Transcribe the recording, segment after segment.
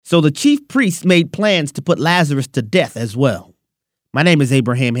So the chief priests made plans to put Lazarus to death as well. My name is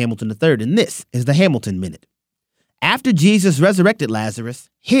Abraham Hamilton III, and this is the Hamilton Minute. After Jesus resurrected Lazarus,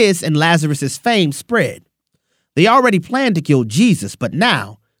 his and Lazarus' fame spread. They already planned to kill Jesus, but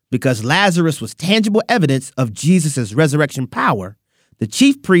now, because Lazarus was tangible evidence of Jesus' resurrection power, the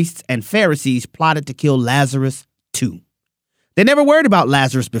chief priests and Pharisees plotted to kill Lazarus too. They never worried about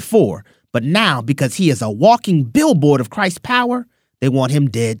Lazarus before, but now, because he is a walking billboard of Christ's power, they want him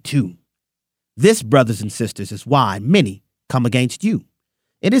dead too. This, brothers and sisters, is why many come against you.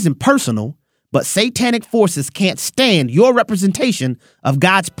 It isn't personal, but satanic forces can't stand your representation of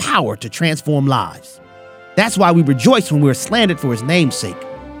God's power to transform lives. That's why we rejoice when we're slandered for his name's sake.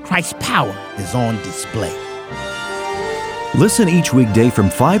 Christ's power is on display. Listen each weekday from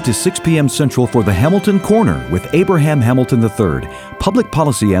 5 to 6 p.m. Central for the Hamilton Corner with Abraham Hamilton III, public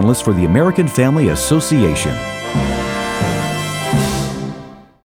policy analyst for the American Family Association.